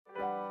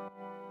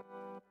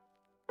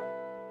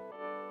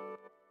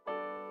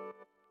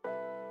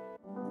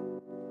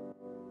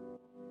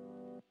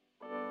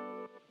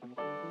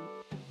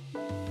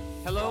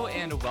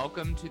and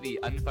welcome to the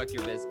Unfuck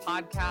Your Biz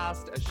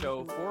podcast, a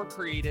show for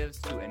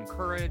creatives to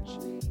encourage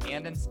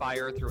and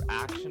inspire through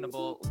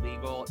actionable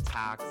legal,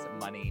 tax,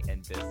 money,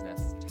 and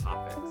business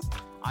topics.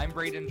 I'm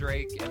Braden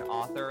Drake, an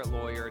author,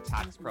 lawyer,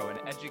 tax pro,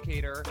 and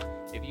educator.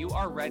 If you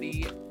are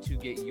ready to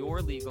get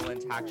your legal and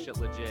tax shit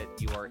legit,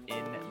 you are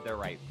in the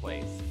right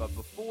place. But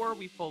before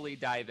we fully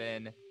dive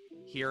in,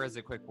 here is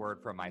a quick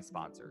word from my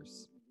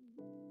sponsors.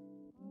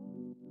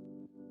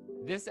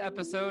 This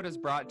episode is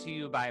brought to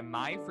you by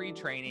my free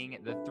training,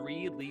 The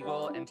 3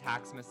 Legal and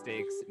Tax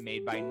Mistakes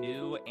Made by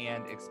New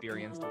and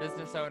Experienced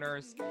Business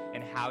Owners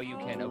and How You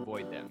Can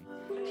Avoid Them.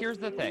 Here's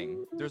the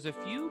thing. There's a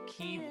few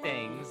key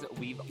things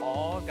we've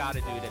all got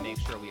to do to make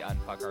sure we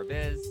unfuck our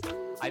biz.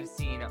 I've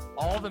seen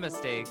all the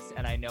mistakes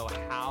and I know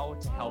how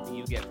to help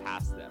you get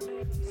past them.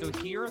 So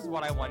here's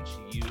what I want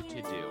you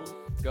to do.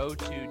 Go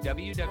to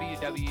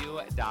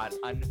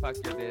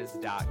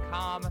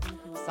www.unfuckyourbiz.com,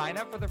 sign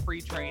up for the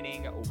free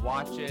training,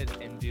 watch it,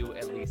 and do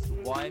at least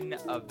one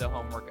of the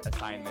homework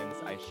assignments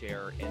I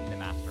share in the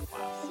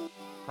masterclass.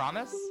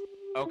 Promise?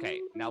 Okay,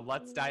 now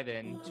let's dive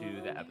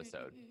into the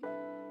episode.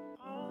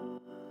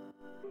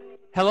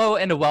 Hello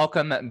and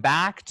welcome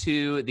back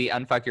to the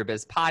Unfuck Your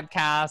Biz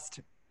podcast.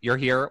 You're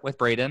here with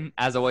Braden.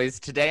 As always,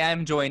 today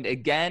I'm joined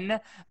again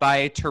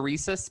by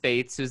Teresa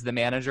Spates, who's the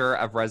manager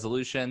of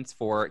resolutions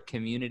for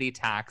Community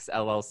Tax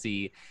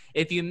LLC.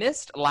 If you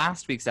missed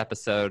last week's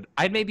episode,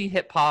 I'd maybe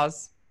hit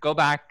pause, go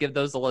back, give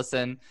those a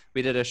listen.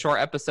 We did a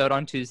short episode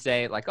on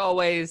Tuesday, like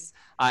always,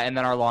 and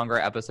then our longer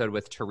episode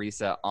with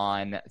Teresa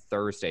on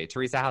Thursday.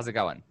 Teresa, how's it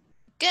going?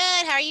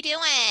 Good. How are you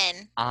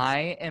doing?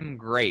 I am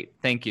great.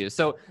 Thank you.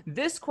 So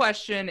this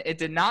question, it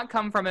did not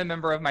come from a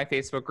member of my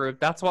Facebook group.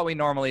 That's what we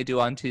normally do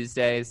on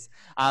Tuesdays.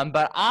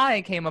 But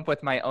I came up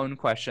with my own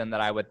question that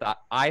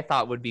I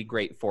thought would be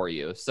great for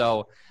you.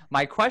 So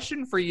my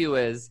question for you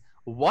is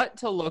what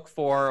to look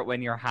for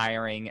when you're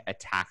hiring a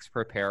tax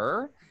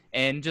preparer.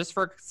 And just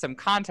for some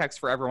context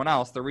for everyone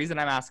else, the reason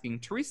I'm asking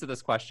Teresa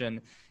this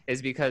question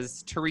is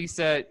because,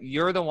 Teresa,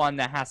 you're the one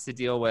that has to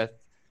deal with,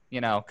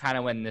 kind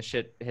of when the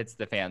shit hits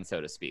the fan, so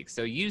to speak.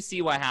 So you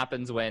see what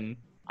happens when,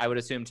 I would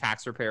assume,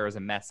 tax preparers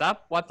mess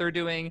up what they're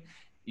doing.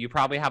 You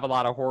probably have a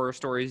lot of horror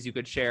stories you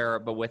could share,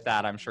 but with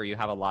that, I'm sure you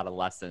have a lot of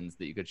lessons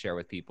that you could share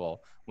with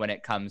people when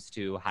it comes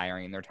to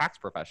hiring their tax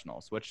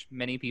professionals, which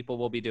many people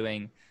will be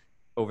doing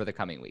over the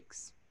coming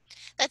weeks.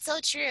 That's so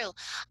true.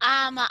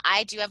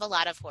 I do have a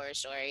lot of horror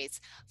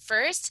stories.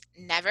 First,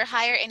 never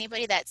hire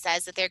anybody that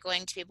says that they're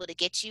going to be able to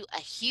get you a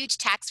huge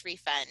tax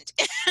refund.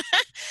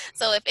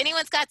 So if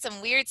anyone's got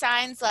some weird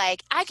signs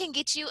like, I can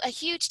get you a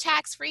huge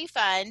tax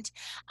refund,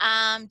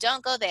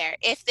 don't go there.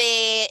 If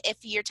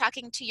you're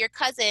talking to your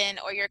cousin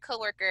or your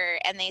coworker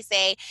and they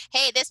say,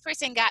 hey, this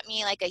person got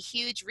me like a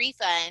huge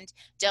refund,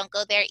 don't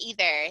go there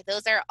either.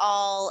 Those are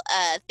all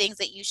things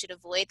that you should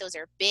avoid. Those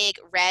are big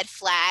red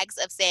flags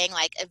of saying,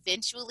 like,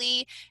 eventually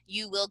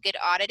you will get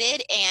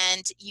audited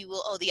and you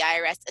will owe the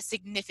IRS a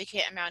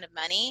significant amount of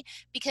money,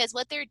 because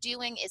what they're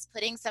doing is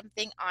putting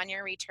something on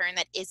your return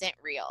that isn't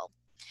real.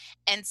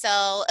 And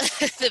so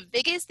the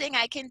biggest thing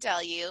I can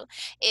tell you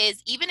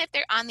is, even if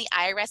they're on the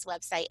IRS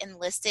website and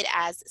listed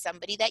as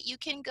somebody that you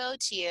can go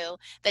to,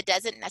 that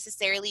doesn't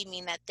necessarily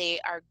mean that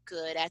they are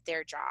good at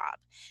their job.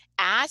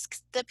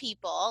 Ask the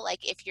people,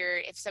 like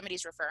if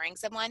somebody's referring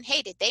someone,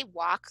 hey, did they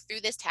walk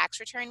through this tax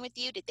return with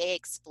you? Did they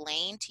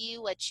explain to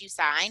you what you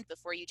signed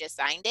before you just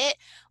signed it?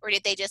 Or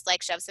did they just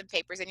like shove some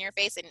papers in your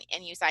face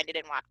and you signed it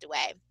and walked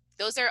away?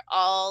 Those are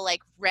all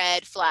like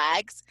red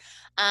flags.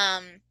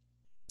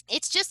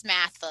 It's just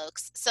math,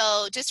 folks.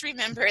 So just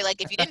remember, like,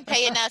 if you didn't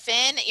pay enough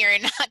in, you're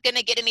not going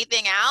to get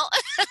anything out.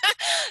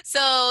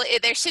 So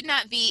there should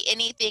not be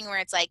anything where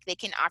it's like they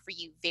can offer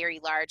you very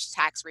large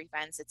tax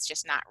refunds. It's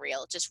just not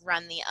real. Just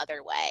run the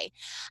other way.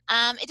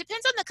 It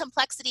depends on the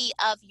complexity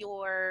of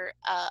your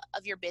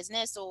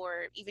business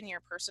or even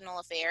your personal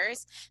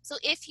affairs. So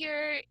if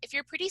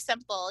you're pretty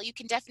simple, you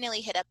can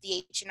definitely hit up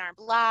the H&R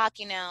Block,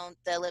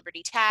 the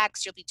Liberty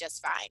Tax. You'll be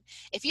just fine.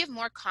 If you have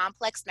more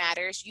complex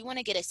matters, you want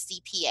to get a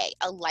CPA,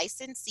 a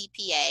licensed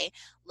CPA.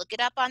 Look it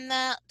up on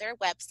their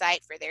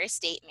website for their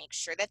state, make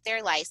sure that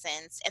they're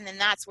licensed, and then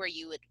that's where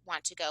you would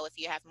want to go if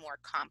you have more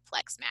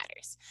complex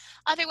matters.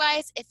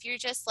 Otherwise, if you're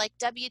just like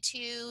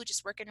W-2,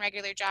 just working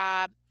regular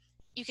job,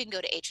 you can go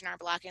to H&R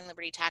Block and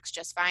Liberty Tax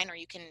just fine, or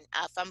you can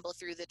fumble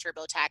through the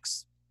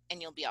TurboTax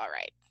and you'll be all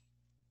right.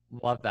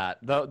 Love that.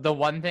 The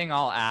one thing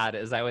I'll add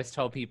is I always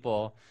tell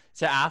people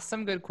to ask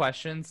some good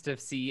questions to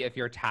see if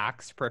your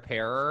tax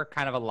preparer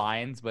kind of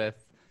aligns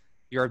with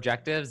your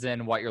objectives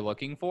and what you're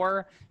looking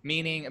for,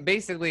 meaning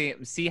basically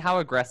see how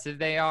aggressive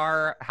they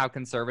are, how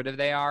conservative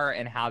they are,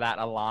 and how that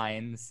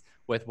aligns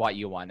with what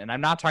you want. And I'm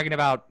not talking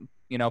about,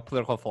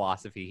 political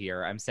philosophy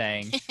here. I'm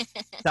saying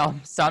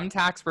some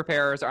tax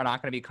preparers are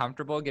not going to be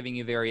comfortable giving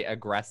you very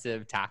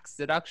aggressive tax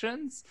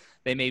deductions.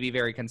 They may be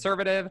very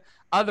conservative.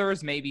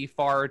 Others may be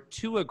far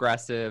too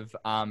aggressive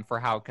for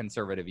how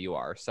conservative you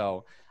are.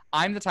 So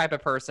I'm the type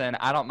of person,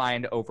 I don't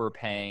mind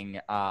overpaying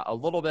a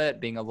little bit,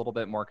 being a little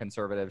bit more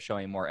conservative,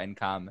 showing more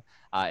income,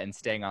 and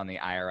staying on the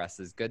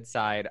IRS's good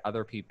side.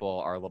 Other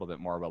people are a little bit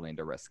more willing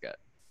to risk it.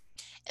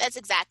 That's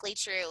exactly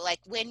true. Like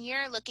when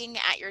you're looking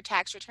at your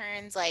tax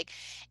returns, like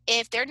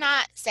if they're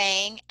not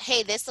saying,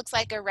 hey, this looks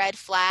like a red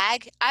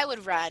flag, I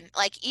would run.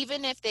 Like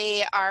even if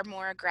they are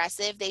more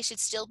aggressive, they should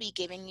still be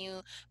giving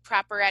you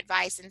proper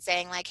advice and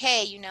saying like,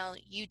 hey,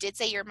 you did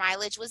say your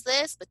mileage was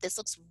this, but this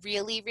looks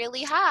really,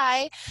 really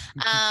high.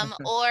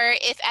 Or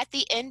if at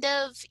the end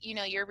of,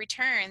 your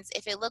returns,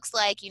 if it looks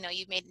like,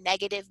 you've made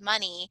negative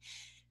money,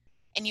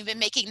 and you've been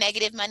making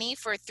negative money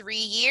for 3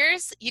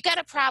 years, you got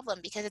a problem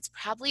because it's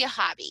probably a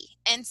hobby.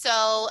 And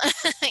so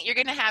you're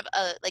going to have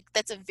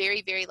that's a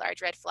very, very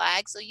large red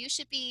flag. So you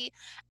should be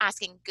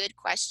asking good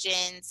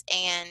questions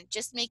and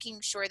just making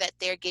sure that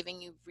they're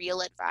giving you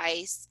real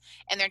advice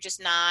and they're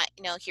just not,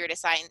 here to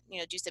sign,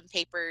 do some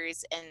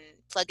papers and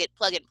plug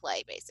and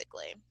play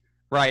basically.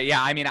 Right.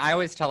 Yeah. I mean, I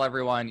always tell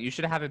everyone you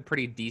should have a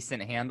pretty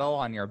decent handle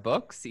on your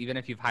books, even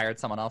if you've hired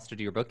someone else to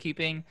do your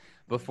bookkeeping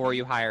before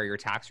you hire your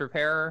tax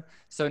preparer.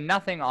 So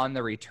nothing on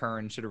the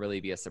return should really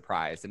be a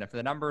surprise. And if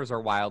the numbers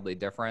are wildly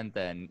different,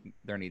 then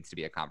there needs to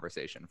be a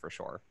conversation for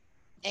sure.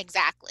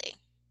 Exactly.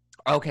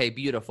 Okay,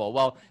 beautiful.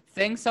 Well,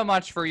 thanks so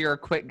much for your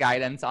quick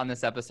guidance on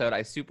this episode.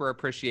 I super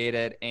appreciate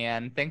it.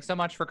 And thanks so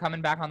much for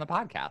coming back on the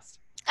podcast.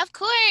 Of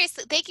course.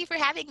 Thank you for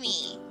having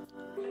me.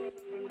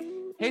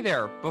 Hey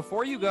there,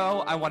 before you go,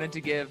 I wanted to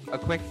give a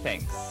quick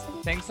thanks.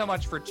 Thanks so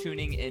much for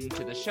tuning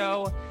into the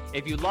show.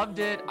 If you loved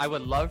it, I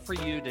would love for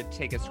you to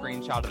take a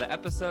screenshot of the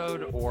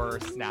episode or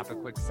snap a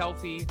quick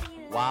selfie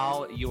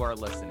while you are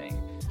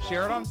listening.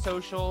 Share it on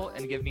social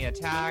and give me a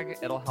tag.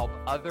 It'll help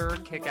other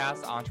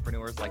kick-ass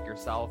entrepreneurs like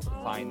yourself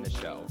find the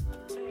show.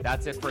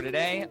 That's it for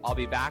today. I'll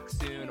be back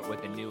soon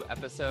with a new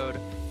episode.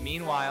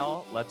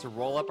 Meanwhile, let's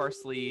roll up our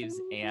sleeves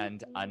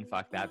and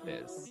unfuck that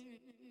biz.